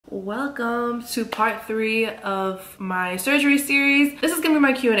Welcome to part 3 of my surgery series. This is gonna be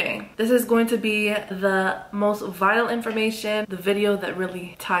my Q&A. This is going to be the most vital information, the video that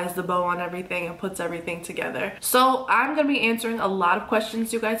really ties the bow on everything and puts everything together. So I'm gonna be answering a lot of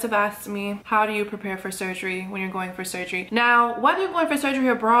questions you guys have asked me. How do you prepare for surgery when you're going for surgery? Now, whether you're going for surgery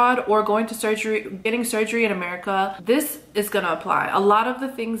abroad or going to surgery, getting surgery in America, this is gonna apply. A lot of the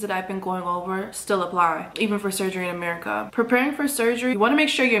things that I've been going over still apply, even for surgery in America. Preparing for surgery, you wanna make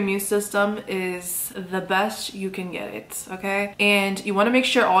sure your immune system is the best you can get it, okay? And you want to make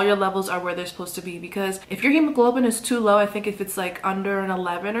sure all your levels are where they're supposed to be, because if your hemoglobin is too low, I think if it's like under an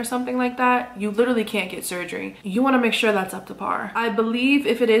 11 or something like that, you literally can't get surgery. You want to make sure that's up to par. I believe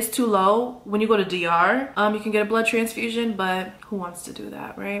if it is too low, when you go to DR, you can get a blood transfusion, but who wants to do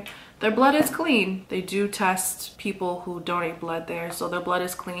that, right? Their blood is clean. They do test people who donate blood there, so their blood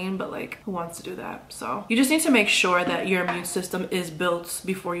is clean, but like, who wants to do that? So you just need to make sure that your immune system is built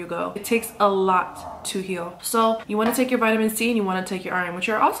before you go. It takes a lot to heal. So you want to take your vitamin C and you want to take your iron, which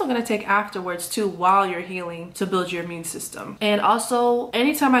you're also going to take afterwards too while you're healing, to build your immune system. And also,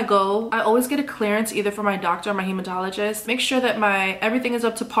 anytime I go, I always get a clearance either from my doctor or my hematologist. Make sure that everything is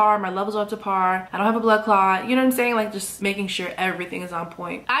up to par, my levels are up to par, I don't have a blood clot, you know what I'm saying? Like, just making sure everything is on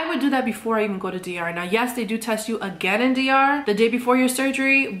point. I would do that before I even go to DR. Now, yes, they do test you again in DR the day before your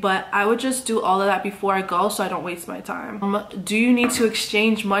surgery, but I would just do all of that before I go so I don't waste my time. Do you need to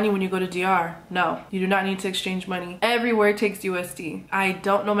exchange money when you go to DR? No, you do not need to exchange money. Everywhere takes USD. I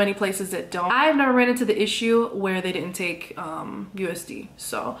don't know many places that don't. I've never ran into the issue where they didn't take USD.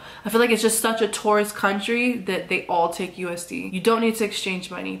 So I feel like it's just such a tourist country that they all take USD. You don't need to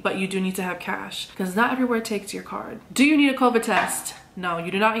exchange money, but you do need to have cash, because not everywhere takes your card. Do you need a COVID test? No,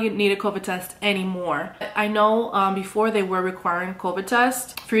 you do not need a COVID test anymore. I know before they were requiring COVID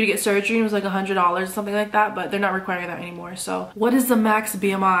test for you to get surgery. It was like $100 or something like that, but they're not requiring that anymore. So what is the max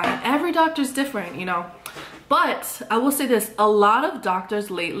BMI? Every doctor's different, you know. But I will say this, a lot of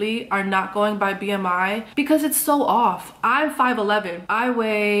doctors lately are not going by BMI because it's so off. I'm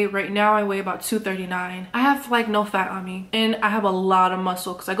 5'11". Right now I weigh about 239. I have like no fat on me, and I have a lot of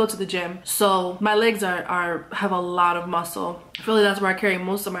muscle because I go to the gym. So my legs have a lot of muscle. I feel like that's where I carry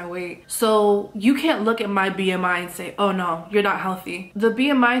most of my weight. So you can't look at my BMI and say, oh no, you're not healthy. The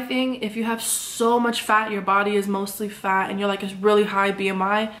BMI thing, if you have so much fat, your body is mostly fat, and you're like a really high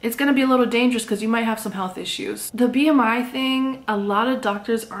BMI, it's gonna be a little dangerous because you might have some health issues. The BMI thing, a lot of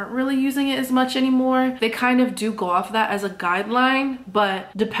doctors aren't really using it as much anymore. They kind of do go off that as a guideline,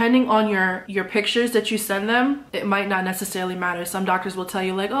 but depending on your pictures that you send them, it might not necessarily matter. Some doctors will tell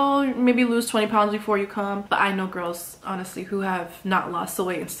you like, oh, maybe lose 20 pounds before you come. But I know girls, honestly, who have not lost the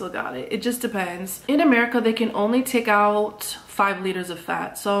weight and still got it. It just depends. In America, they can only take out 5 liters of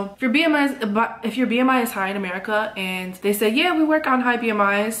fat. So if your BMI is high in America and they say, yeah, we work on high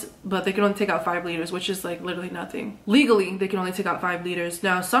BMIs, but they can only take out 5 liters, which is like literally nothing. Legally, they can only take out 5 liters.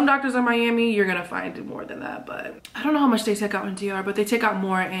 Now, some doctors in Miami, you're gonna find more than that, but I don't know how much they take out in DR, but they take out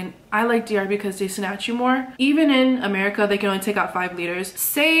more, and I like DR because they snatch you more. Even in America, they can only take out 5 liters.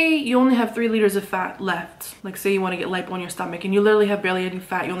 Say you only have 3 liters of fat left. Like, say you wanna get lipo on your stomach and you literally have barely any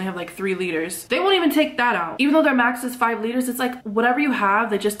fat, you only have like 3 liters. They won't even take that out. Even though their max is 5 liters, it's like whatever you have,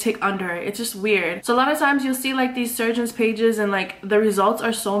 they just take under it. It's just weird. So a lot of times you'll see like these surgeons pages and like the results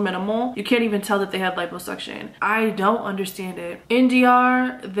are so minimal, you can't even tell that they had liposuction. I don't understand it. In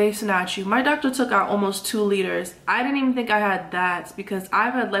DR, they snatch you. My doctor took out almost 2 liters. I didn't even think I had that because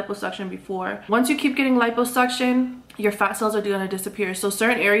I've had liposuction before. Once you keep getting liposuction, your fat cells are gonna disappear. So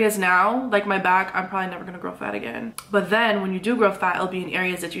certain areas now, like my back, I'm probably never gonna grow fat again. But then when you do grow fat, it'll be in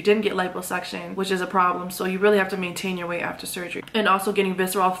areas that you didn't get liposuction, which is a problem. So you really have to maintain your weight after surgery. And also getting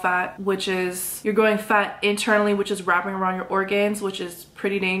visceral fat, which is you're growing fat internally, which is wrapping around your organs, which is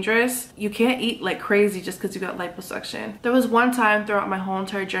pretty dangerous. You can't eat like crazy just because you got liposuction. There was one time throughout my whole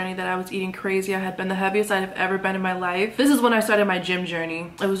entire journey that I was eating crazy. I had been the heaviest I've ever been in my life. This is when I started my gym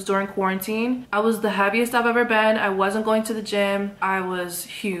journey. It was during quarantine. I was the heaviest I've ever been. I wasn't going to the gym. I was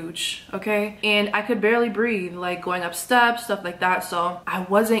huge, okay? And I could barely breathe, like going up steps, stuff like that. So I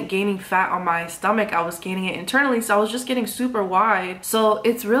wasn't gaining fat on my stomach. I was gaining it internally. So I was just getting super wide. So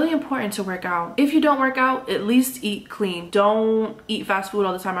it's really important to work out. If you don't work out, at least eat clean. Don't eat fast food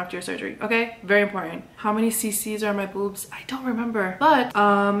all the time after your surgery, okay? Very important. How many cc's are my boobs? I don't remember. But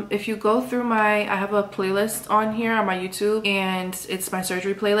if you go through I have a playlist on here on my YouTube, and it's my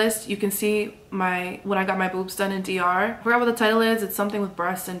surgery playlist. You can see when I got my boobs done in DR. I forgot what the title is. It's something with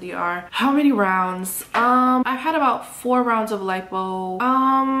breasts in DR. How many rounds? I've had about 4 rounds of lipo.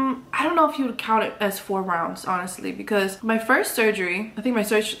 I don't know if you would count it as 4 rounds, honestly, because my first surgery, I think my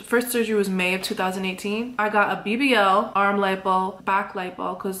first surgery was May of 2018. I got a BBL, arm lipo, back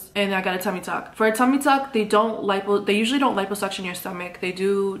lipo, and I got a tummy tuck. For a tummy tuck, they usually don't liposuction your stomach. They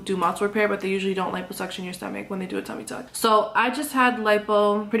do muscle repair, but they usually don't liposuction your stomach when they do a tummy tuck. So I just had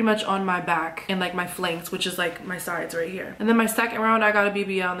lipo pretty much on my back and like my flanks, which is like my sides right here. And then my second round, I got a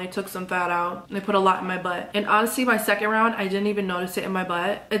BBL and they took some fat out and they put a lot in my butt. And honestly, my second round, I didn't even notice it in my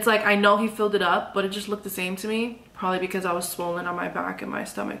butt. It's like, I know he filled it up, but it just looked the same to me. Probably because I was swollen on my back and my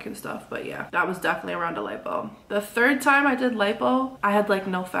stomach and stuff. But yeah, that was definitely around a lipo. The third time I did lipo, I had like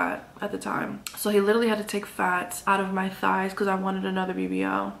no fat at the time. So he literally had to take fat out of my thighs because I wanted another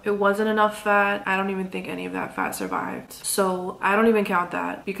BBL. It wasn't enough fat. I don't even think any of that fat survived. So I don't even count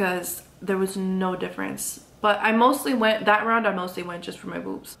that because there was no difference. But I mostly went, that round I mostly went just for my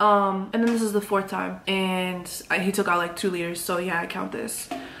boobs. And then this is the 4th time and he took out like 2 liters. So yeah, I count this.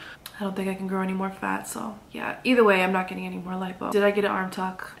 I don't think I can grow any more fat, so yeah. Either way, I'm not getting any more lipo. Did I get an arm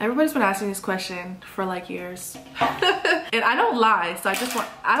tuck? Everybody's been asking this question for like years. And I don't lie, so I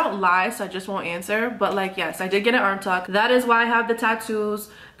just won't answer. But like, yes, I did get an arm tuck. That is why I have the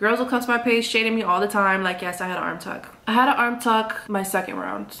tattoos. Girls will come to my page shading me all the time. Like, yes, I had an arm tuck. I had an arm tuck my second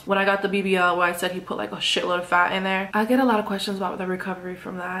round. When I got the BBL, where I said he put like a shitload of fat in there. I get a lot of questions about the recovery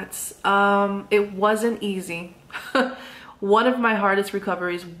from that. It wasn't easy. One of my hardest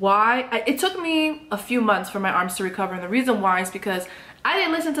recoveries. It took me a few months for my arms to recover, and the reason why is because I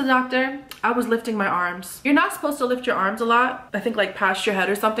didn't listen to the doctor. I was lifting my arms. You're not supposed to lift your arms a lot. I think like past your head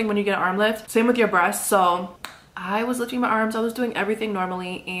or something when you get an arm lift. Same with your breasts. So I was lifting my arms, I was doing everything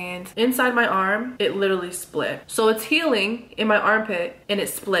normally, and inside my arm, it literally split. So it's healing in my armpit and it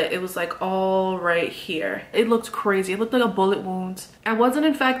split. It was like all right here. It looked crazy. It looked like a bullet wound. I wasn't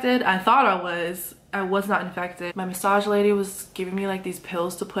infected. I thought I was. I was not infected. My massage lady was giving me like these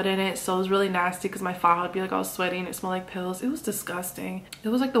pills to put in it, so it was really nasty because my faja would be like all sweaty and it smelled like pills. It was disgusting. It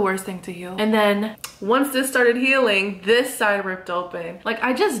was like the worst thing to heal. And then once this started healing, this side ripped open. Like,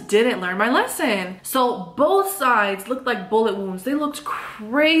 I just didn't learn my lesson. So both sides looked like bullet wounds. They looked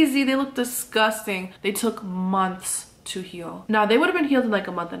crazy. They looked disgusting. They took months to heal. Now, they would have been healed in like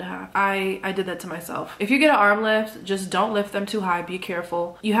a month and a half. I did that to myself. If you get an arm lift, just don't lift them too high. Be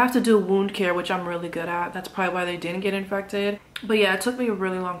careful. You have to do wound care, which I'm really good at. That's probably why they didn't get infected. But yeah, it took me a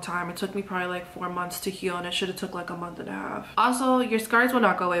really long time. It took me probably like 4 months to heal, and it should have took like a month and a half. Also, your scars will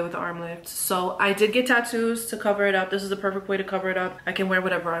not go away with the arm lift. So I did get tattoos to cover it up. This is the perfect way to cover it up. I can wear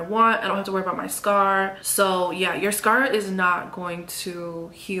whatever I want. I don't have to worry about my scar. So yeah, your scar is not going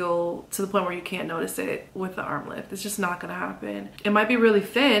to heal to the point where you can't notice it with the arm lift. It's just not gonna happen. It might be really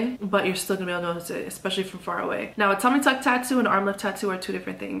thin, but you're still gonna be able to notice it, especially from far away. Now, a tummy tuck tattoo and arm lift tattoo are 2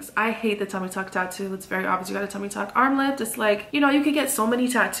 different things. I hate the tummy tuck tattoo. It's very obvious you got a tummy tuck. Arm lift, it's like, you know, you could get so many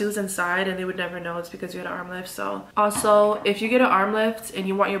tattoos inside and they would never know it's because you had an arm lift. So also, if you get an arm lift and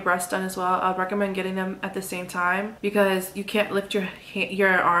you want your breasts done as well, I'd recommend getting them at the same time, because you can't lift your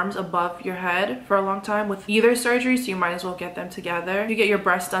arms above your head for a long time with either surgery, so you might as well get them together. If you get your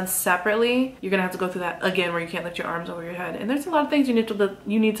breasts done separately, you're gonna have to go through that again where you can't lift your arms over your head, and there's a lot of things you need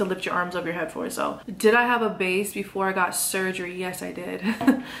to lift your arms over your head for. So did I have a base before I got surgery? Yes, I did.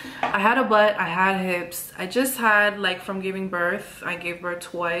 I had a butt, I had hips. I just had, like, from giving birth, I gave birth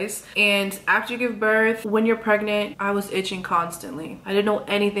twice, and after you give birth, when you're pregnant, I was itching constantly. I didn't know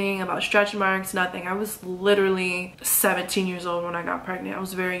anything about stretch marks, nothing. I was literally 17 years old when I got pregnant. I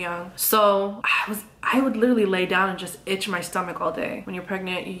was very young. So I would literally lay down and just itch my stomach all day. When you're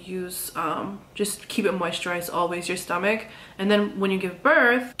pregnant, you use, just keep it moisturized always, your stomach. And then when you give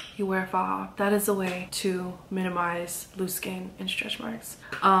birth, you wear a faja. That is a way to minimize loose skin and stretch marks.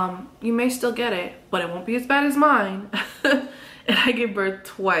 You may still get it, but it won't be as bad as mine. And I gave birth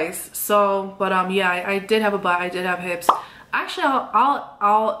twice. So, but yeah, I did have a butt, I did have hips. Actually,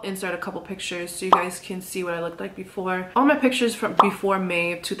 I'll insert a couple pictures so you guys can see what I looked like before. All my pictures from before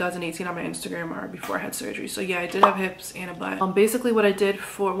May of 2018 on my Instagram are before I had surgery. So yeah, I did have hips and a butt. Basically what I did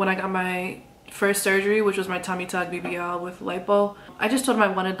for when I got my first surgery, which was my tummy tuck BBL with lipo, I just told him I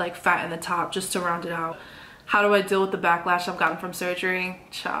wanted like fat in the top just to round it out. How do I deal with the backlash I've gotten from surgery?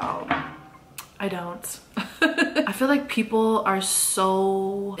 Child, I don't. I feel like people are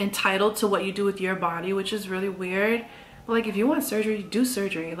so entitled to what you do with your body, which is really weird. But like, if you want surgery, do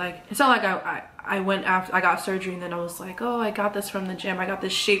surgery. Like, it's not like I went after I got surgery and then I was like, oh, I got this from the gym, I got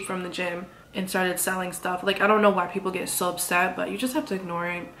this shape from the gym, and started selling stuff. Like, I don't know why people get so upset, but you just have to ignore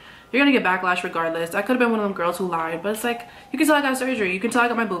it. You're gonna get backlash regardless. I could have been one of them girls who lied, but it's like, you can tell I got surgery, you can tell I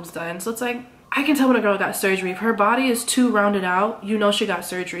got my boobs done, so it's like, I can tell when a girl got surgery. If her body is too rounded out, you know she got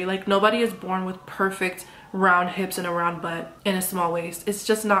surgery. Like, nobody is born with perfect round hips and a round butt and a small waist. It's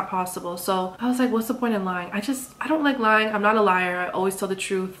just not possible. So I was like, what's the point in lying? I don't like lying. I'm not a liar. I always tell the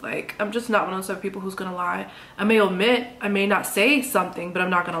truth. Like, I'm just not one of those type of people who's gonna lie. I may omit, I may not say something, but I'm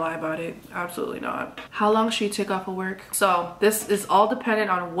not gonna lie about it. Absolutely not. How long should you take off of work? So this is all dependent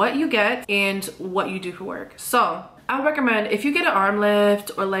on what you get and what you do for work. So I would recommend, if you get an arm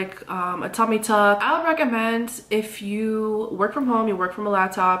lift or like a tummy tuck, I would recommend, if you work from home, you work from a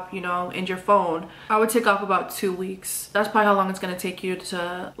laptop, you know, and your phone, I would take off about 2 weeks. That's probably how long it's gonna take you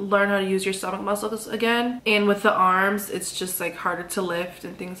to learn how to use your stomach muscles again. And with the arms, it's just like harder to lift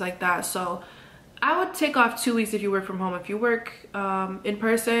and things like that. So I would take off 2 weeks if you work from home. If you work in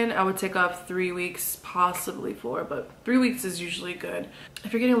person, I would take off 3 weeks, possibly 4, but 3 weeks is usually good.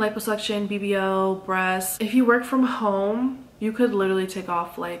 If you're getting liposuction, BBL, breasts, if you work from home, you could literally take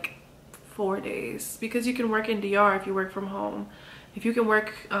off like 4 days, because you can work in DR if you work from home. If you can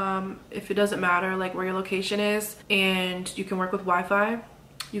work, if it doesn't matter like where your location is, and you can work with Wi-Fi,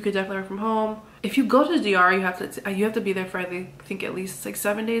 you could definitely work from home. If you go to the DR, you have to be there for, I think at least like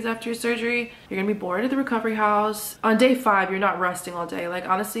 7 days after your surgery. You're gonna be bored at the recovery house. On day 5, you're not resting all day. Like,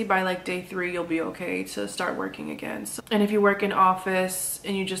 honestly, by like day 3, you'll be okay to start working again. So, and if you work in office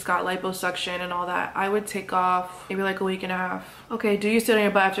and you just got liposuction and all that, I would take off maybe like a week and a half. Okay, do you sit on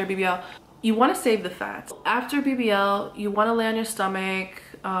your butt after BBL? You want to save the fat. After BBL, you want to lay on your stomach.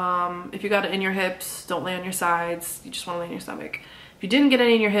 If you got it in your hips, don't lay on your sides. You just want to lay on your stomach. If you didn't get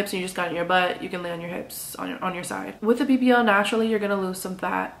any in your hips and you just got it in your butt, you can lay on your hips on your side. With the BBL, naturally, you're gonna lose some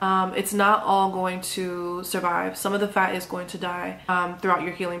fat. It's not all going to survive. Some of the fat is going to die throughout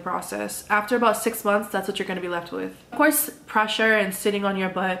your healing process. After about 6 months, that's what you're gonna be left with. Of course, pressure and sitting on your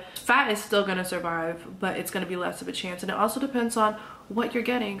butt, fat is still gonna survive, but it's gonna be less of a chance. And it also depends on what you're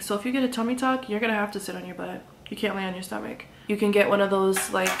getting. So if you get a tummy tuck, you're gonna have to sit on your butt. You can't lay on your stomach. You can get one of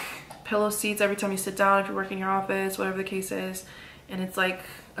those like pillow seats every time you sit down if you're working in your office, whatever the case is. And it's like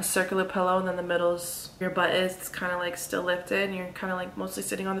a circular pillow, and then the middle's your butt is kind of like still lifted, and you're kind of like mostly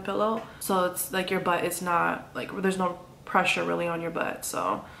sitting on the pillow. So it's like your butt is not like, there's no pressure really on your butt.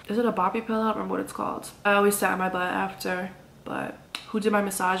 So is it a boppy pillow? I don't remember what it's called. I always sat on my butt after, but who did my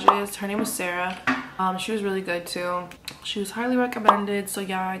massages? Her name was Sarah. She was really good too. She was highly recommended. So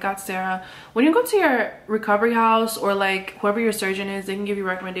yeah, I got Sarah. When you go to your recovery house, or like whoever your surgeon is, they can give you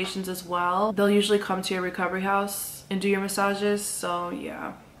recommendations as well. They'll usually come to your recovery house and do your massages. So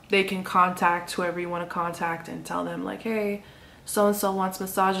yeah, they can contact whoever you want to contact and tell them like, hey, so-and-so wants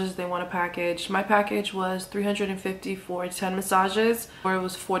massages, they want a package. My package was $350 for 10 massages, or it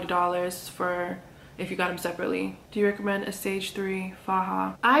was $40 for if you got them separately. Do you recommend a stage 3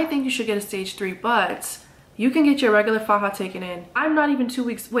 faja? I think you should get a stage 3, but you can get your regular faja taken in. I'm not even 2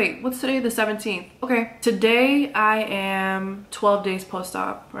 weeks. Wait, what's today? The 17th. Okay, today I am 12 days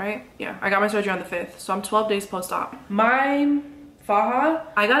post-op, right? Yeah, I got my surgery on the 5th, so I'm 12 days post-op. My faja,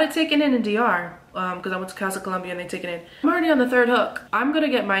 I got it taken in DR because I went to Casa Columbia and they take it in. I'm already on the 3rd hook. I'm gonna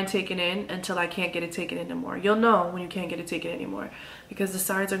get mine taken in until I can't get it taken in anymore. You'll know when you can't get it taken in anymore, because the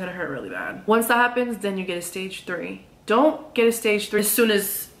sides are gonna hurt really bad. Once that happens, then you get a stage 3. Don't get a stage 3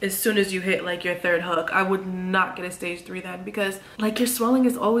 as soon as you hit like your 3rd hook. I would not get a stage 3 then, because like your swelling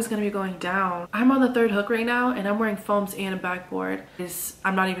is always going to be going down. I'm on the 3rd hook right now, and I'm wearing foams and a backboard.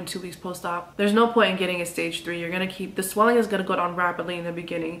 I'm not even 2 weeks post-op. There's no point in getting a stage 3. You're gonna keep, the swelling is gonna go down rapidly in the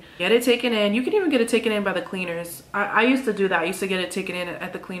beginning. Get it taken in. You can even get it taken in by the cleaners. I used to do that. I used to get it taken in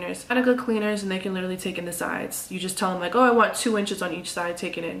at the cleaners. Find a good cleaners, and they can literally take in the sides. You just tell them like, oh, I want 2 inches on each side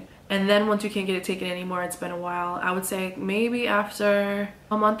taken in. And then once you can't get it taken in anymore, it's been a while, I would say maybe after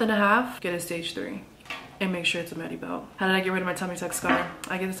a month and a half, get a stage 3 and make sure it's a Medi belt. How did I get rid of my tummy tuck scar?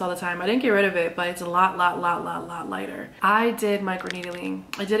 I get this all the time. I didn't get rid of it, but it's a lot lighter. I did microneedling.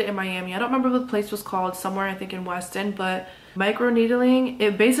 I did it in Miami. I don't remember what the place was called, somewhere I think in Weston, but microneedling,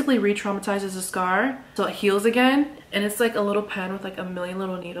 it basically re-traumatizes the scar so it heals again. And it's like a little pen with like a million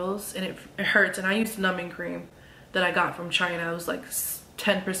little needles, and it hurts. And I used numbing cream that I got from China. It was like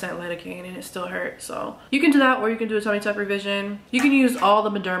 10% lidocaine, and it still hurts. So you can do that, or you can do a tummy tuck revision. You can use all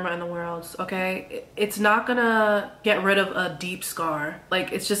the Mederma in the world, okay? It's not gonna get rid of a deep scar.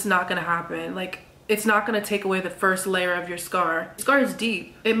 Like, it's just not gonna happen. Like, it's not gonna take away the first layer of your scar. The scar is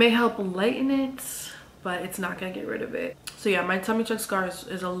deep. It may help lighten it, but it's not gonna get rid of it. So yeah, my tummy tuck scar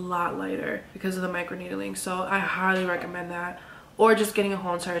is a lot lighter because of the microneedling. So I highly recommend that. or just getting a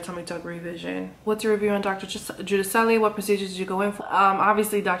whole entire tummy tuck revision. What's your review on Dr. Giuducelli? What procedures did you go in for?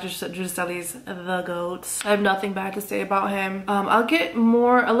 Obviously Dr. Giuducelli's the GOAT. I have nothing bad to say about him. I'll get a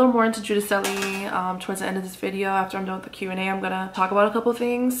little more into Giuducelli towards the end of this video. After I'm done with the Q&A, I'm gonna talk about a couple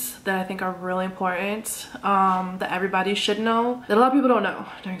things that I think are really important, that everybody should know, that a lot of people don't know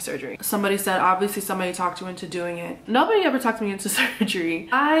during surgery. Somebody said, obviously somebody talked you into doing it. Nobody ever talked me into surgery.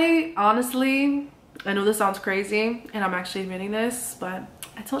 I know this sounds crazy, and I'm actually admitting this, but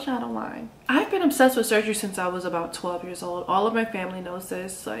I told you I don't lie. I've been obsessed with surgery since I was about 12 years old. All of my family knows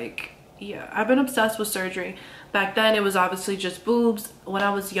this. Like, yeah, I've been obsessed with surgery. Back then, it was obviously just boobs. When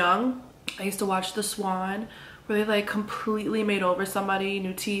I was young, I used to watch The Swan, where they like completely made over somebody,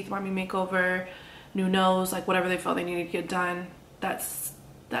 new teeth, mommy makeover, new nose, like whatever they felt they needed to get done. That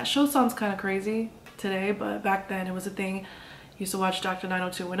show sounds kind of crazy today, but back then it was a thing. Used to watch Dr.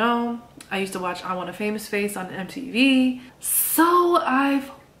 90210. I used to watch I Want a Famous Face on MTV. So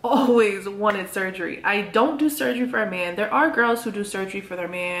I've always wanted surgery. I don't do surgery for a man. There are girls who do surgery for their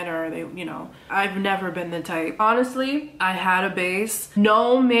man, or they, you know, I've never been the type. Honestly, I had a base.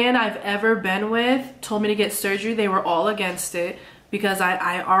 No man I've ever been with told me to get surgery. They were all against it, because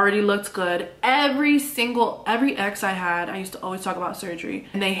I already looked good. Every ex I had, I used to always talk about surgery,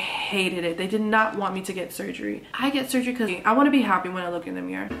 and they hated it. They did not want me to get surgery. I get surgery because I want to be happy when I look in the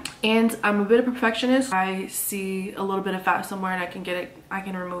mirror. And I'm a bit of a perfectionist. I see a little bit of fat somewhere and I can get it, I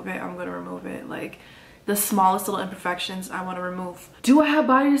can remove it, I'm gonna remove it. Like, the smallest little imperfections I want to remove. Do I have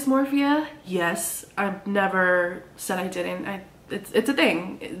body dysmorphia? Yes. I've never said I didn't. It's a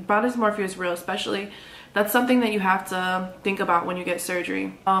thing. Body dysmorphia is real, especially that's something that you have to think about when you get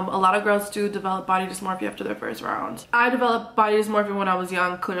surgery. A lot of girls do develop body dysmorphia after their first round. I developed body dysmorphia when I was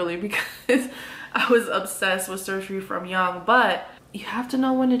young, clearly, because I was obsessed with surgery from young, but you have to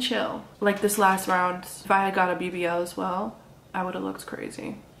know when to chill. Like this last round, if I had got a BBL as well, I would have looked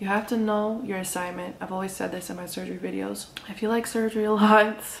crazy. You have to know your assignment. I've always said this in my surgery videos. If you like surgery a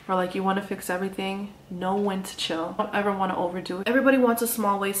lot, or like you want to fix everything, know when to chill. Don't ever want to overdo it. Everybody wants a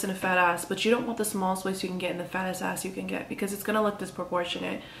small waist and a fat ass, but you don't want the smallest waist you can get and the fattest ass you can get, because it's gonna look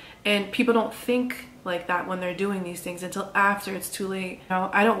disproportionate. And people don't think like that when they're doing these things until after it's too late. You know,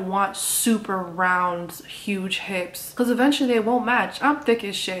 I don't want super round, huge hips, because eventually they won't match. I'm thick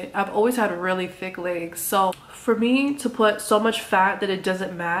as shit. I've always had really thick legs. So for me to put so much fat that it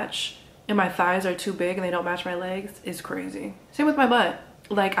doesn't match and my thighs are too big and they don't match my legs is crazy. Same with my butt.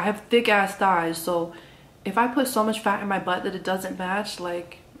 Like, I have thick ass thighs, so if I put so much fat in my butt that it doesn't match,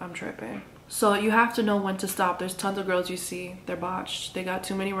 like, I'm tripping. So you have to know when to stop. There's tons of girls you see, they're botched. They got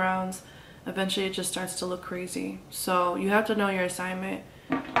too many rounds. Eventually it just starts to look crazy. So you have to know your assignment.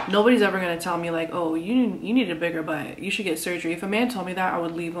 Nobody's ever gonna tell me like, oh, you need a bigger butt, you should get surgery. If a man told me that, I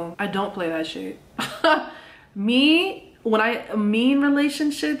would leave him. I don't play that shit. Me, when I mean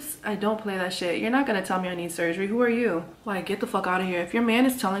relationships, I don't play that shit. You're not gonna tell me I need surgery. Who are you? Like, get the fuck out of here. If your man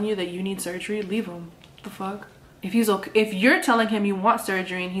is telling you that you need surgery, leave him. What the fuck? If he's okay, if you're telling him you want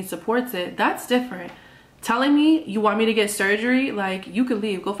surgery and he supports it, that's different. Telling me you want me to get surgery, like, you could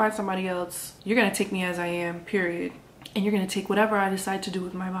leave, go find somebody else. You're gonna take me as I am, period. And you're gonna take whatever I decide to do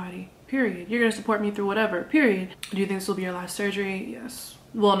with my body, period. You're gonna support me through whatever, period. Do you think this will be your last surgery? Yes.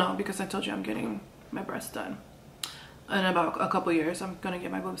 Well, no, because I told you I'm getting my breasts done. In about a couple years, I'm gonna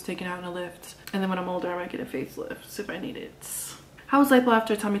get my boobs taken out in a lift. And then when I'm older, I might get a facelift if I need it. How was lipo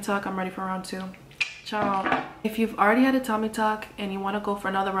after a tummy tuck? I'm ready for round 2. Ciao. If you've already had a tummy tuck and you want to go for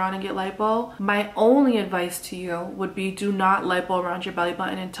another round and get lipo, my only advice to you would be, do not lipo around your belly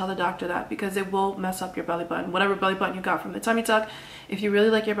button, and tell the doctor that, because it will mess up your belly button. Whatever belly button you got from the tummy tuck, if you really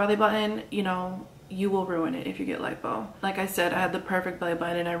like your belly button, you know, you will ruin it if you get lipo. Like I said, I had the perfect belly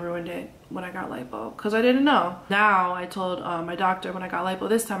button and I ruined it when I got lipo because I didn't know. Now I told my doctor when I got lipo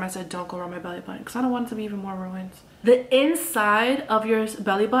this time, I said, don't go around my belly button, because I don't want it to be even more ruined. The inside of your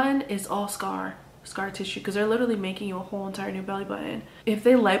belly button is all scar tissue, because they're literally making you a whole entire new belly button. If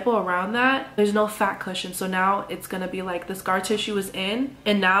they lipo around that, there's no fat cushion, so now it's gonna be like the scar tissue is in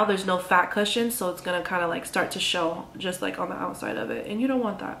and now there's no fat cushion, so it's gonna kind of like start to show just like on the outside of it, and you don't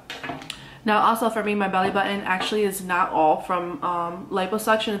want that. Now also for me, my belly button actually is not all from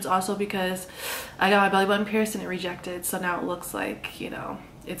liposuction. It's also because I got my belly button pierced and it rejected, so now it looks like, you know,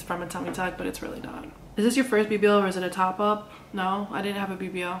 it's from a tummy tuck, but it's really not. Is this your first BBL or is it a top up? No, I didn't have a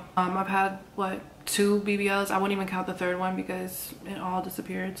BBL. I've had, what, 2 BBLs? I wouldn't even count the third one because it all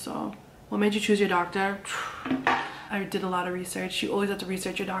disappeared. So what made you choose your doctor? I did a lot of research. You always have to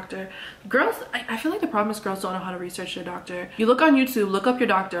research your doctor. Girls, I feel like the problem is girls don't know how to research their doctor. You look on YouTube, look up your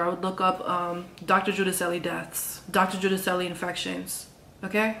doctor. I would look up Dr. Giuducelli deaths, Dr. Giuducelli infections,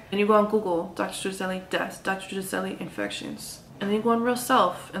 okay? And you go on Google, Dr. Giuducelli deaths, Dr. Giuducelli infections. And then you go on Real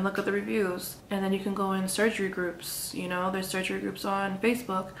Self and look at the reviews. And then you can go in surgery groups, you know, there's surgery groups on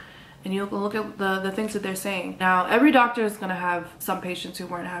Facebook. And you'll look at the things that they're saying. Now, every doctor is gonna have some patients who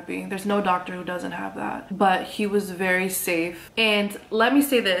weren't happy. There's no doctor who doesn't have that. But he was very safe. And let me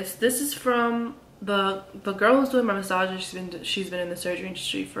say this is from the girl who's doing my massages. She's been in the surgery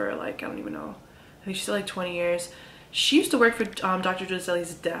industry for like, I don't even know, I think she's like 20 years. She used to work for Dr.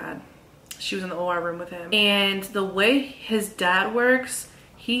 Giuducelli's dad. She was in the OR room with him. And the way his dad works,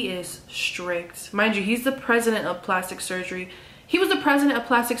 he is strict. Mind you, he's the president of plastic surgery. He was the president of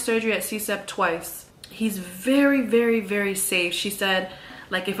plastic surgery at CSEP twice. He's very, very, very safe. She said,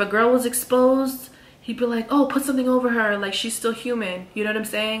 like, if a girl was exposed, he'd be like, oh, put something over her. Like, she's still human. You know what I'm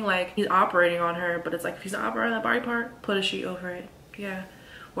saying? Like, he's operating on her, but it's like, if he's not operating on that body part, put a sheet over it. Yeah.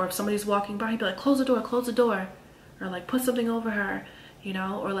 Or if somebody's walking by, he'd be like, close the door, close the door. Or like, put something over her, you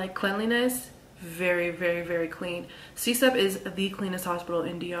know? Or like cleanliness. Very, very, very clean. CSEP is the cleanest hospital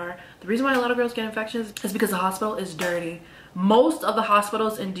in DR. The reason why a lot of girls get infections is because the hospital is dirty. Most of the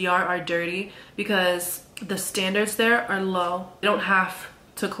hospitals in DR are dirty because the standards there are low. They don't have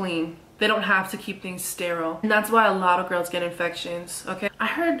to clean. They don't have to keep things sterile. And that's why a lot of girls get infections, okay? I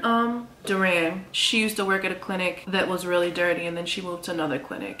heard Duran, she used to work at a clinic that was really dirty, and then she moved to another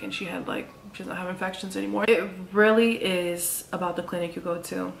clinic and she doesn't have infections anymore. It really is about the clinic you go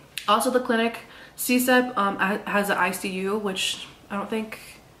to. Also, the clinic, CSEP has an ICU, which I don't think,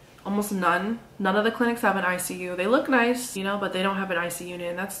 almost none of the clinics have an ICU. They look nice, you know, but they don't have an IC unit,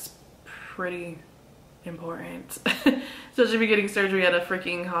 and that's pretty important. Especially if you're getting surgery at a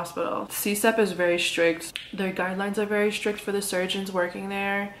freaking hospital. CSEP is very strict. Their guidelines are very strict for the surgeons working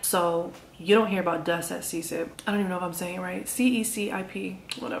there. So you don't hear about deaths at CSEP. I don't even know if I'm saying it right.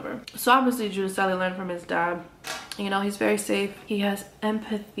 CECIP, whatever. So obviously Giuducelli learned from his dad. You know, he's very safe. He has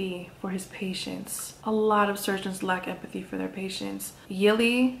empathy for his patients. A lot of surgeons lack empathy for their patients.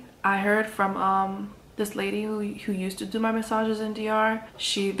 Yili, I heard from this lady who used to do my massages in DR.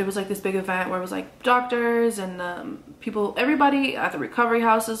 There was like this big event where it was like doctors and people, everybody at the recovery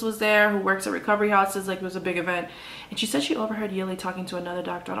houses was there who works at recovery houses. Like, it was a big event. And she said she overheard Yili talking to another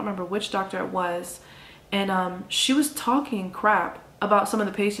doctor. I don't remember which doctor it was. And she was talking crap about some of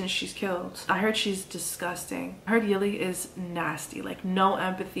the patients she's killed. I heard she's disgusting. I heard Yili is nasty, like no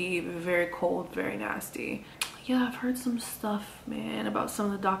empathy, very cold, very nasty. Yeah, I've heard some stuff, man, about some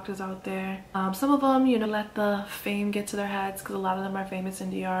of the doctors out there. Some of them, you know, let the fame get to their heads because a lot of them are famous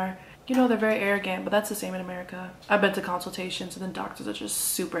in DR. You know, they're very arrogant, but that's the same in America. I've been to consultations and then doctors are just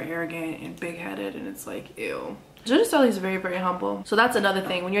super arrogant and big-headed, and it's like, ew. Giuducelli is very, very humble. So that's another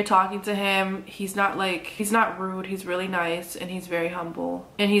thing. When you're talking to him, he's not rude. He's really nice, and he's very humble,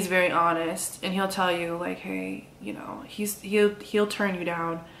 and he's very honest, and he'll tell you like, hey, you know, he'll turn you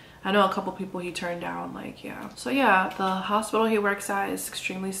down. I know a couple people he turned down, like, yeah. So yeah, the hospital he works at is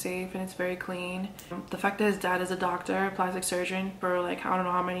extremely safe and it's very clean. The fact that his dad is a doctor, a plastic surgeon for like, I don't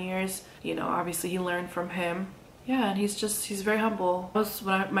know how many years, you know, obviously he learned from him. Yeah, and he's very humble.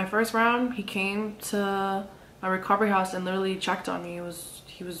 My first round, he came to my recovery house and literally checked on me.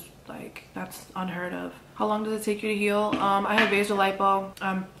 He was like, that's unheard of. How long does it take you to heal? I had vaso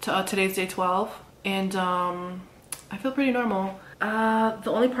lipo. Today's day 12, and I feel pretty normal.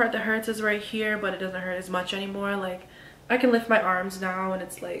 The only part that hurts is right here, but it doesn't hurt as much anymore. Like, I can lift my arms now and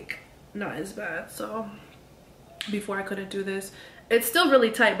it's like not as bad. So before I couldn't do this. It's still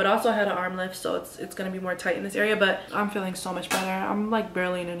really tight, but also I had an arm lift, so it's gonna be more tight in this area, but I'm feeling so much better. I'm like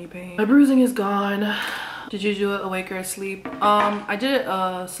barely in any pain. My bruising is gone. Did you do it awake or asleep? I did it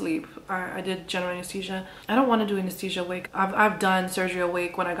asleep. I did general anesthesia. I don't want to do anesthesia awake. I've done surgery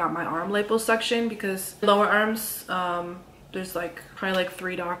awake when I got my arm liposuction, because lower arms, there's like probably like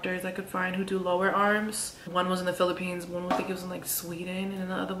 3 doctors I could find who do lower arms. One was in the Philippines, one I think it was in like Sweden, and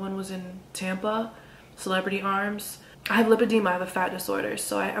the other one was in Tampa. Celebrity arms. I have lipedema, I have a fat disorder,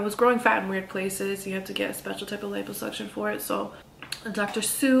 so I was growing fat in weird places. You have to get a special type of liposuction for it. So Dr.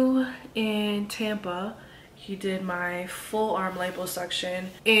 Sue in Tampa, he did my full arm liposuction,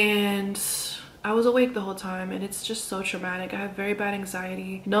 and I was awake the whole time, and it's just so traumatic. I have very bad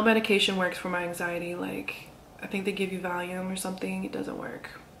anxiety. No medication works for my anxiety. Like, I think they give you Valium or something, it doesn't work.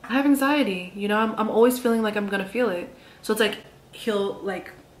 I have anxiety, you know, I'm always feeling like I'm gonna feel it. So it's like, he'll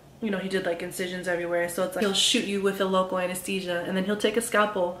like, you know, he did like incisions everywhere, so it's like he'll shoot you with a local anesthesia, and then he'll take a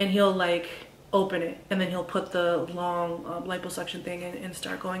scalpel and he'll like open it, and then he'll put the long liposuction thing in and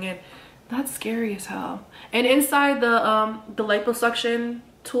start going in. That's scary as hell. And inside the liposuction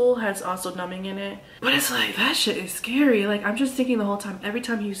tool has also numbing in it, but it's like, that shit is scary. Like, I'm just thinking the whole time, every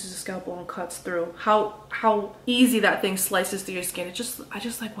time he uses a scalpel and cuts through, how easy that thing slices through your skin. It just, I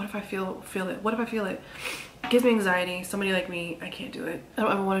just like, what if I feel it? What if I feel it? It gives me anxiety. Somebody like me, I can't do it. I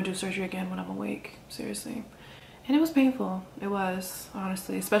don't ever want to do surgery again when I'm awake, seriously. And it was painful. It was,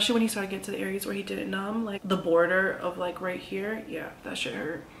 honestly, especially when he started getting to the areas where he didn't numb, like the border of like right here. Yeah, that shit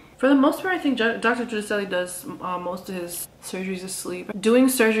hurt. For the most part, I think Dr. Giuducelli does most of his surgeries asleep. Doing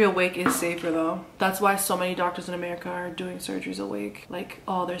surgery awake is safer though. That's why so many doctors in America are doing surgeries awake. Like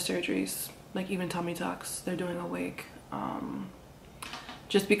all their surgeries, like even tummy tucks, they're doing awake.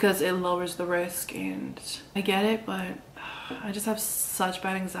 Just because it lowers the risk, and I get it, but I just have such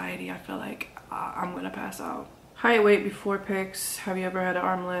bad anxiety. I feel like I'm gonna pass out. Height, weight, before pics. Have you ever had an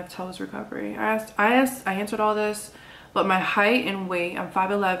arm lift? How was recovery? I answered all this. But my height and weight, I'm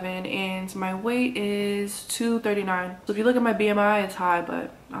 5'11", and my weight is 239. So if you look at my BMI, it's high,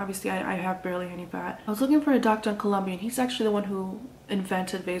 but obviously I have barely any fat. I was looking for a doctor in Colombia, and he's actually the one who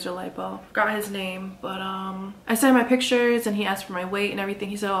invented vaso lipo. Forgot his name, but I sent him my pictures, and he asked for my weight and everything.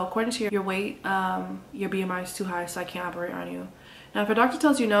 He said, oh, according to your weight, your BMI is too high, so I can't operate on you. Now, if a doctor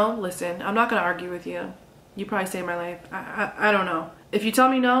tells you no, listen, I'm not gonna argue with you. You probably saved my life. I don't know. If you tell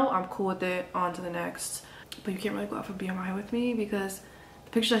me no, I'm cool with it. On to the next. But you can't really go off of BMI with me because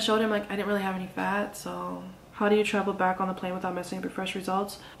the pictures I showed him, like, I didn't really have any fat. So how do you travel back on the plane without messing up your fresh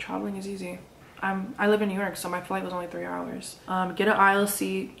results? Traveling is easy. I live in New York, so my flight was only 3 hours. Get an aisle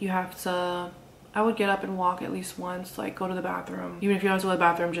seat. You have to, I would get up and walk at least once, like go to the bathroom. Even if you don't have to go to the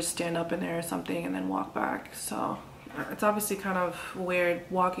bathroom, just stand up in there or something and then walk back. So it's obviously kind of weird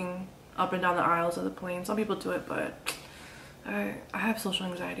walking up and down the aisles of the plane. Some people do it, but I have social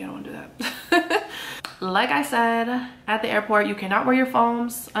anxiety. I don't want to do that. Like I said, at the airport, you cannot wear your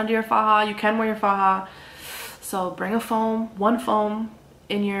foams under your faja. You can wear your faja. So bring a foam, one foam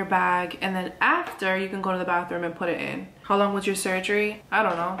in your bag, and then after you can go to the bathroom and put it in. How long was your surgery? I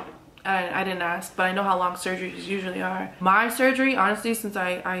don't know. I didn't ask, but I know how long surgeries usually are. My surgery, honestly, since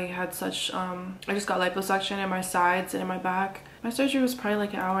I had such, I just got liposuction in my sides and in my back. My surgery was probably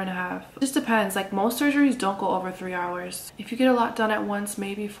like an hour and a half. It just depends. Like most surgeries don't go over 3 hours. If you get a lot done at once,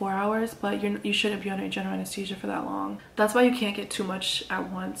 maybe 4 hours, but you shouldn't be under general anesthesia for that long. That's why you can't get too much at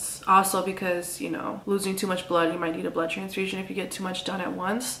once. Also because, you know, losing too much blood, you might need a blood transfusion if you get too much done at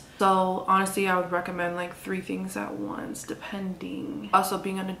once. So honestly, I would recommend like 3 things at once, depending. Also,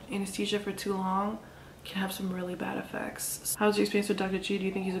 being under anesthesia for too long can have some really bad effects. How's your experience with Dr. G? Do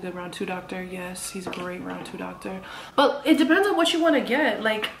you think he's a good round 2 doctor? Yes, he's a great round 2 doctor. But it depends on what you want to get.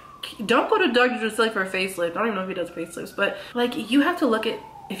 Like, don't go to Dr. Giuducelli for a facelift. I don't even know if he does facelifts, but like you have to look at,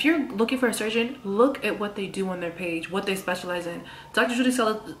 if you're looking for a surgeon, look at what they do on their page, what they specialize in. Dr.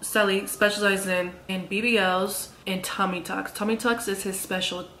 Giuducelli specializes in BBLs and tummy tucks. Tummy tucks is his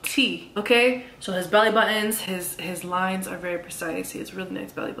specialty, okay? So his belly buttons, his lines are very precise. He has really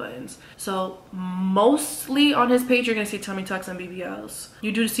nice belly buttons. So mostly on his page, you're gonna see tummy tucks and BBLs.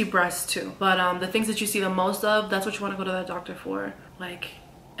 You do see breasts too, but the things that you see the most of, that's what you wanna go to that doctor for. Like,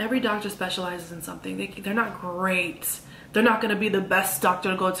 every doctor specializes in something. They're not great. They're not gonna be the best doctor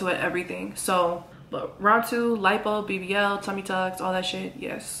to go to at everything. So, but round 2, lipo, BBL, tummy tucks, all that shit,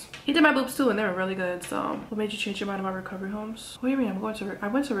 yes. He did my boobs too, and they were really good. So, what made you change your mind about recovery homes? What do you mean? I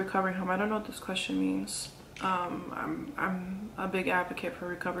went to a recovery home. I don't know what this question means. I'm a big advocate for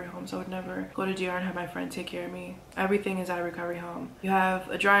recovery homes. I would never go to DR and have my friend take care of me. Everything is at a recovery home. You have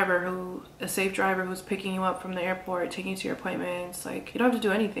a safe driver who's picking you up from the airport, taking you to your appointments. Like, you don't have to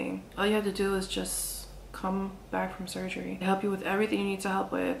do anything. All you have to do is just come back from surgery. They help you with everything you need to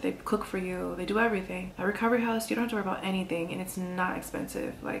help with. They cook for you. They do everything. At recovery house, you don't have to worry about anything, and it's not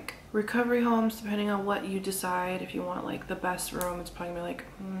expensive. Like, recovery homes, depending on what you decide, if you want like the best room, it's probably gonna be like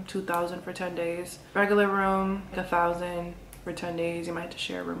 $2,000 for 10 days. Regular room, like $1,000 for 10 days. You might have to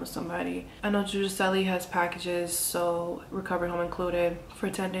share a room with somebody. I know Giuducelli has packages, so recovery home included for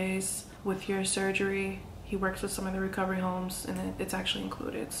 10 days with your surgery. He works with some of the recovery homes, and it's actually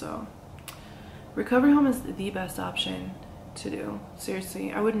included. So recovery home is the best option to do.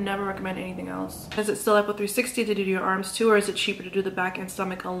 Seriously, I would never recommend anything else. Is it still Lipo 360 to do your arms too, or is it cheaper to do the back and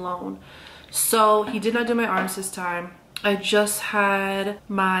stomach alone? So he did not do my arms this time. I just had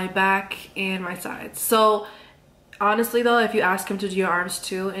my back and my sides. So honestly though, if you ask him to do your arms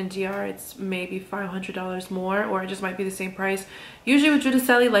too in DR, it's maybe $500 more, or it just might be the same price. Usually with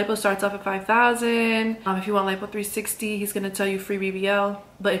Giuducelli, lipo starts off at $5,000. If you want lipo 360, he's gonna tell you free BBL,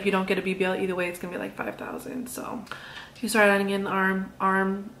 but if you don't get a BBL either way, it's gonna be like $5,000. So if you start adding in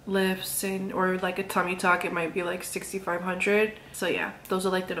arm lifts or like a tummy tuck, it might be like $6,500. So yeah, those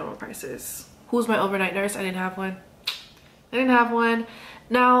are like the normal prices. Who's my overnight nurse? I didn't have one.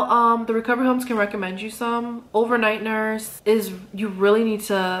 Now, the recovery homes can recommend you some. Overnight nurse is, you really need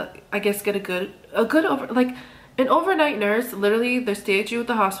to, I guess, get a good An overnight nurse, literally, they stay at you at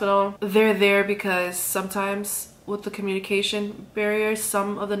the hospital. They're there because sometimes with the communication barriers,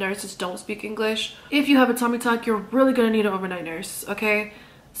 some of the nurses don't speak English. If you have a tummy tuck, you're really gonna need an overnight nurse, okay?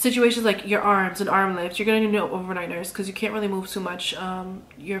 Situations like your arms and arm lifts, you're gonna need an overnight nurse because you can't really move too much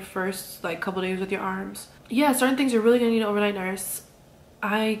your first like couple days with your arms. Yeah, certain things you're really gonna need an overnight nurse.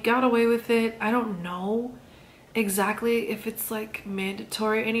 I got away with it. I don't know exactly if it's like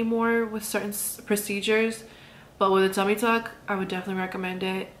mandatory anymore with certain procedures, but with a tummy tuck, I would definitely recommend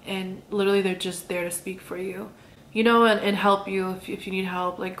it. And literally they're just there to speak for you, you know, and help you if you need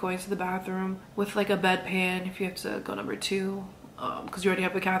help, like going to the bathroom with like a bedpan if you have to go number 2, because you already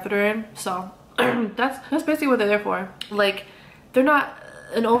have the catheter in. So that's basically what they're there for. Like, they're not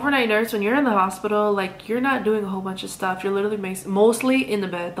an overnight nurse. When you're in the hospital, like, you're not doing a whole bunch of stuff. You're literally mostly in the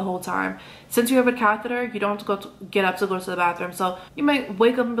bed the whole time. Since you have a catheter, you don't have to get up to go to the bathroom. So you might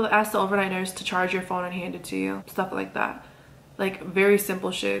wake up and ask the overnight nurse to charge your phone and hand it to you, stuff like that. Like, very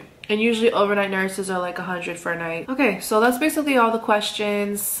simple shit. And usually overnight nurses are like 100 for a night. Okay, so that's basically all the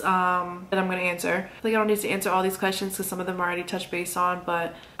questions that I'm gonna answer. I think I don't need to answer all these questions because some of them are already touched base on,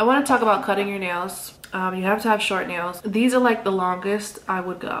 but I want to talk about cutting your nails. You have to have short nails. These are like the longest I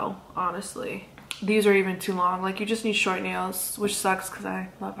would go, honestly. These are even too long. Like, you just need short nails, which sucks because I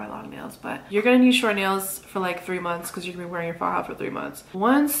love my long nails, but you're gonna need short nails for like 3 months because you're gonna be wearing your faja for 3 months.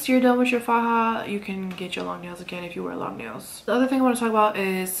 Once you're done with your faja, you can get your long nails again if you wear long nails. The other thing I want to talk about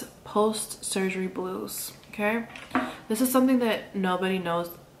is post-surgery blues, okay? This is something that nobody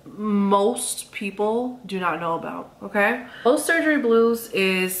knows. Most people do not know about, okay? Post-surgery blues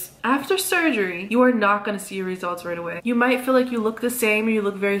is after surgery, you are not going to see your results right away. You might feel like you look the same or you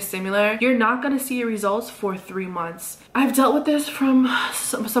look very similar. You're not going to see your results for 3 months. I've dealt with this from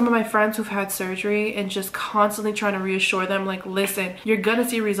some of my friends who've had surgery and just constantly trying to reassure them, like, listen, you're going to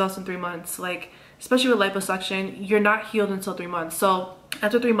see results in 3 months. Like, especially with liposuction, you're not healed until 3 months. So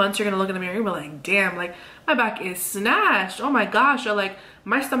after 3 months, you're gonna look in the mirror and be like, damn, like, my back is snatched. Oh my gosh. Or like,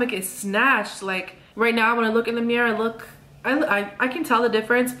 my stomach is snatched. Like, right now when I look in the mirror, I can tell the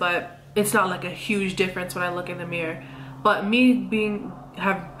difference, but it's not like a huge difference when I look in the mirror. But me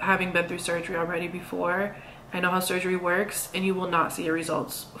having been through surgery already before, I know how surgery works, and you will not see your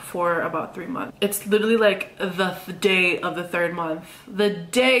results for about 3 months. It's literally like the day of the 3rd month. The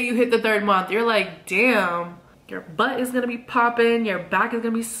day you hit the 3rd month, you're like, damn, your butt is gonna be popping, your back is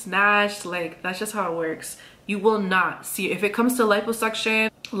gonna be snatched. Like, that's just how it works. You will not see, if it comes to liposuction,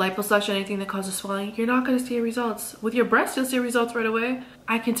 anything that causes swelling, you're not gonna see your results. With your breast, you'll see results right away.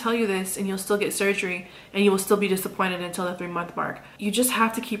 I can tell you this, and you'll still get surgery and you will still be disappointed until the 3-month mark. You just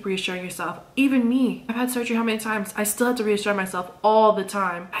have to keep reassuring yourself. Even me, I've had surgery how many times? I still have to reassure myself all the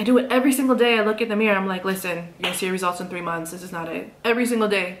time. I do it every single day. I look in the mirror, I'm like, listen, you're gonna see your results in 3 months. This is not it. Every single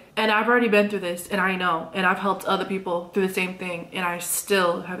day. And I've already been through this, and I know, and I've helped other people through the same thing, and I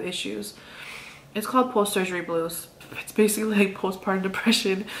still have issues. It's called post-surgery blues. It's basically like postpartum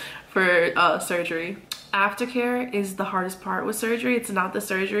depression for surgery. Aftercare is the hardest part with surgery. It's not the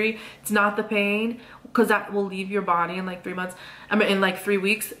surgery, it's not the pain, because that will leave your body in like 3 months. I mean, in like 3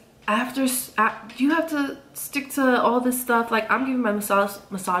 weeks. You have to stick to all this stuff. Like, I'm giving my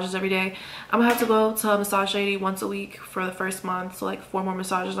massages every day. I'm gonna have to go to a massage lady once a week for the 1st month. So like 4 more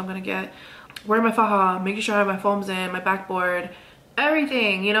massages I'm gonna get. Wearing my faja, making sure I have my foams in, my backboard,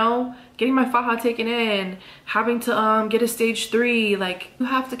 everything, you know, getting my faja taken in, having to get a stage 3. Like, you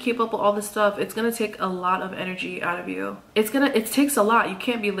have to keep up with all this stuff. It's gonna take a lot of energy out of you. It takes a lot. You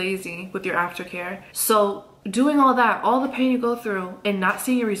can't be lazy with your aftercare. So doing all that, all the pain you go through, and not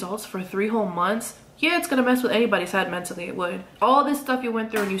seeing your results for 3 whole months, yeah, it's gonna mess with anybody's head mentally. It would. All this stuff you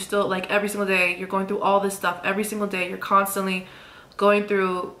went through, and you still, like, every single day you're going through all this stuff. Every single day you're constantly going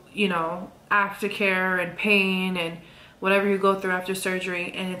through, you know, aftercare and pain and whatever you go through after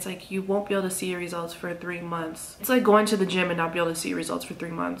surgery, and it's like you won't be able to see your results for 3 months. It's like going to the gym and not be able to see your results for 3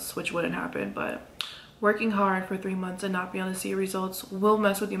 months, which wouldn't happen, but working hard for 3 months and not be able to see your results will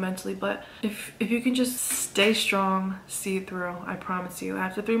mess with you mentally. But if you can just stay strong, see it through, I promise you,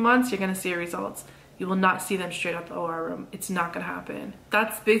 after 3 months, you're gonna see your results. You will not see them straight out the OR room. It's not gonna happen.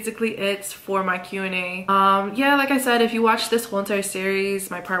 That's basically it for my Q&A. Yeah, like I said, if you watch this whole entire series,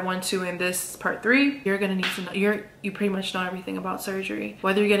 my part 1, 2, and this part 3, you're gonna need to know, you pretty much know everything about surgery.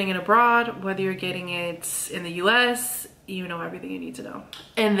 Whether you're getting it abroad, whether you're getting it in the US, you know everything you need to know.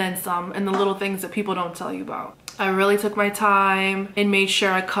 And then some, and the little things that people don't tell you about. I really took my time and made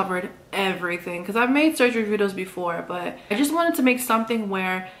sure I covered everything, because I've made surgery videos before, but I just wanted to make something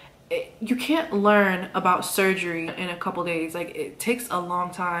where you can't learn about surgery in a couple days. Like, it takes a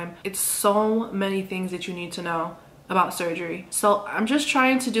long time. It's so many things that you need to know about surgery. So I'm just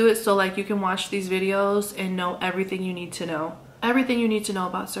trying to do it so like you can watch these videos and know everything you need to know. Everything you need to know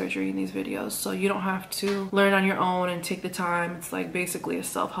about surgery in these videos, so you don't have to learn on your own and take the time. It's like basically a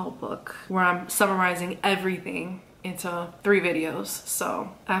self-help book where I'm summarizing everything into 3 videos.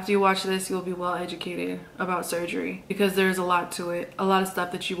 So after you watch this, you'll be well educated about surgery because there's a lot to it, a lot of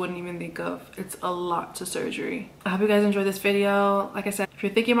stuff that you wouldn't even think of. It's a lot to surgery. I hope you guys enjoyed this video. Like I said, if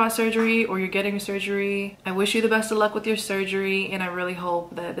you're thinking about surgery or you're getting surgery, I wish you the best of luck with your surgery, and I really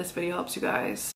hope that this video helps you guys.